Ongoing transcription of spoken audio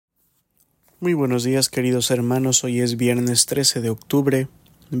Muy buenos días, queridos hermanos. Hoy es viernes 13 de octubre,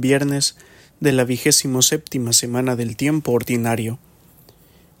 viernes de la 27ª semana del tiempo ordinario.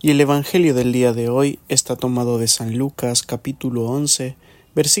 Y el evangelio del día de hoy está tomado de San Lucas, capítulo 11,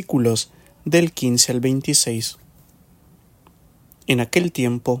 versículos del 15 al 26. En aquel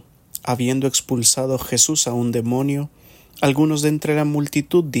tiempo, habiendo expulsado Jesús a un demonio, algunos de entre la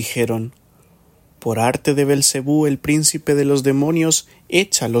multitud dijeron: Por arte de Belcebú, el príncipe de los demonios,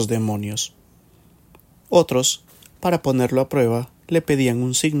 echa los demonios. Otros, para ponerlo a prueba, le pedían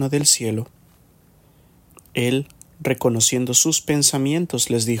un signo del cielo. Él, reconociendo sus pensamientos,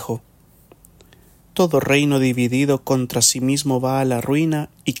 les dijo: Todo reino dividido contra sí mismo va a la ruina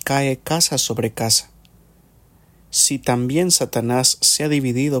y cae casa sobre casa. Si también Satanás se ha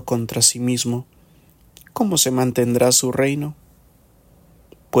dividido contra sí mismo, ¿cómo se mantendrá su reino?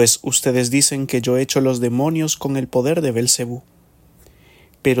 Pues ustedes dicen que yo echo los demonios con el poder de Belcebú.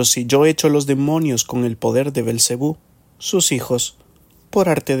 Pero si yo echo los demonios con el poder de Belcebú, sus hijos, ¿por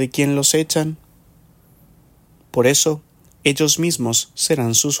arte de quién los echan? Por eso, ellos mismos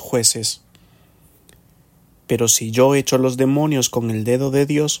serán sus jueces. Pero si yo echo los demonios con el dedo de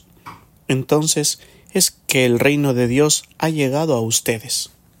Dios, entonces es que el reino de Dios ha llegado a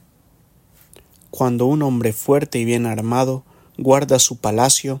ustedes. Cuando un hombre fuerte y bien armado guarda su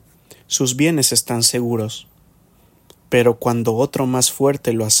palacio, sus bienes están seguros. Pero cuando otro más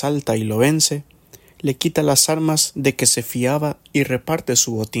fuerte lo asalta y lo vence, le quita las armas de que se fiaba y reparte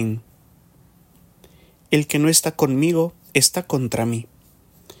su botín. El que no está conmigo está contra mí.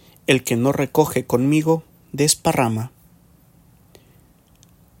 El que no recoge conmigo desparrama.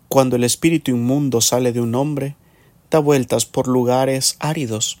 Cuando el espíritu inmundo sale de un hombre, da vueltas por lugares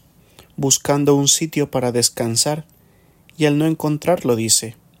áridos, buscando un sitio para descansar, y al no encontrarlo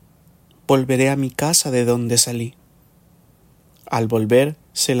dice: Volveré a mi casa de donde salí. Al volver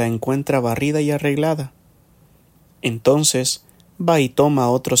se la encuentra barrida y arreglada. Entonces va y toma a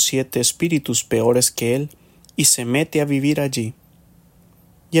otros 7 espíritus peores que él y se mete a vivir allí.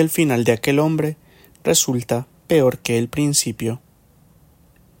 Y el final de aquel hombre resulta peor que el principio.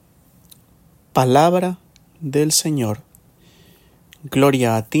 Palabra del Señor.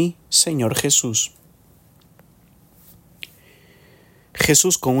 Gloria a ti, Señor Jesús.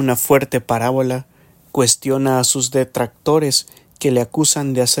 Jesús, con una fuerte parábola, cuestiona a sus detractores que le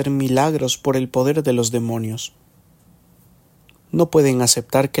acusan de hacer milagros por el poder de los demonios. No pueden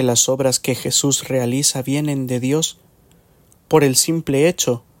aceptar que las obras que Jesús realiza vienen de Dios por el simple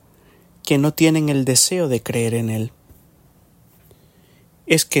hecho que no tienen el deseo de creer en Él.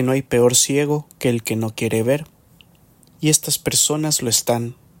 Es que no hay peor ciego que el que no quiere ver, y estas personas lo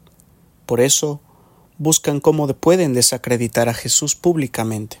están. Por eso buscan cómo pueden desacreditar a Jesús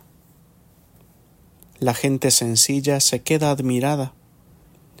públicamente. La gente sencilla se queda admirada.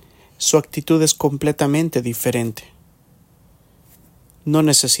 Su actitud es completamente diferente. No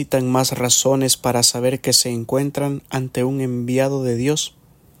necesitan más razones para saber que se encuentran ante un enviado de Dios.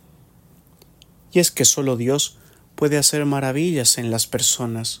 Y es que solo Dios puede hacer maravillas en las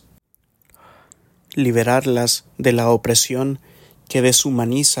personas, liberarlas de la opresión que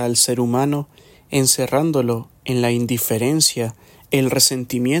deshumaniza al ser humano, encerrándolo en la indiferencia, el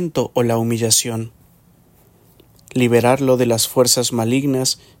resentimiento o la humillación. Liberarlo de las fuerzas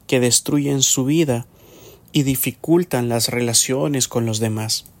malignas que destruyen su vida y dificultan las relaciones con los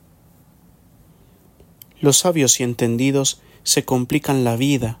demás. Los sabios y entendidos se complican la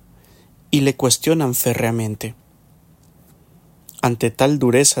vida y le cuestionan férreamente. Ante tal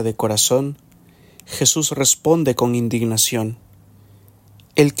dureza de corazón, Jesús responde con indignación: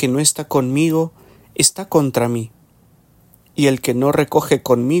 El que no está conmigo está contra mí, y el que no recoge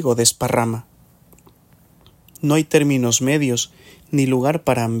conmigo desparrama. No hay términos medios ni lugar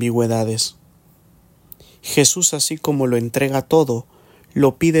para ambigüedades. Jesús, así como lo entrega todo,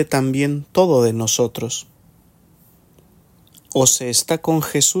 lo pide también todo de nosotros. O se está con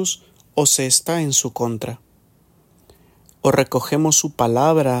Jesús o se está en su contra. O recogemos su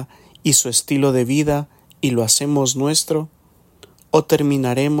palabra y su estilo de vida y lo hacemos nuestro, o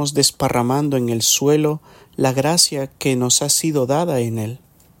terminaremos desparramando en el suelo la gracia que nos ha sido dada en Él.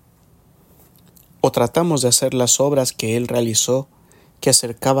 O tratamos de hacer las obras que Él realizó, que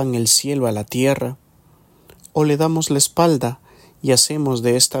acercaban el cielo a la tierra, o le damos la espalda y hacemos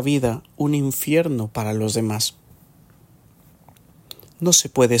de esta vida un infierno para los demás. No se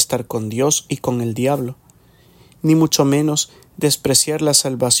puede estar con Dios y con el diablo, ni mucho menos despreciar la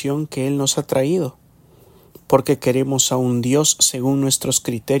salvación que Él nos ha traído, porque queremos a un Dios según nuestros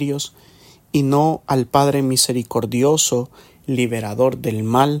criterios y no al Padre misericordioso, liberador del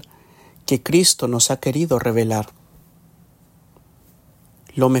mal, que Cristo nos ha querido revelar.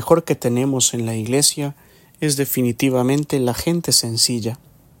 Lo mejor que tenemos en la Iglesia es definitivamente la gente sencilla.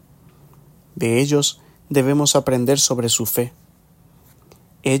 De ellos debemos aprender sobre su fe.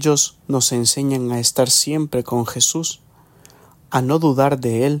 Ellos nos enseñan a estar siempre con Jesús, a no dudar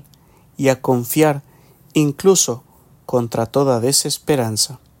de Él y a confiar incluso contra toda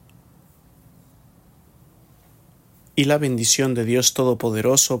desesperanza. Y la bendición de Dios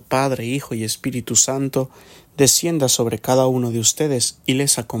Todopoderoso, Padre, Hijo y Espíritu Santo, descienda sobre cada uno de ustedes y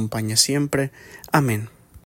les acompañe siempre. Amén.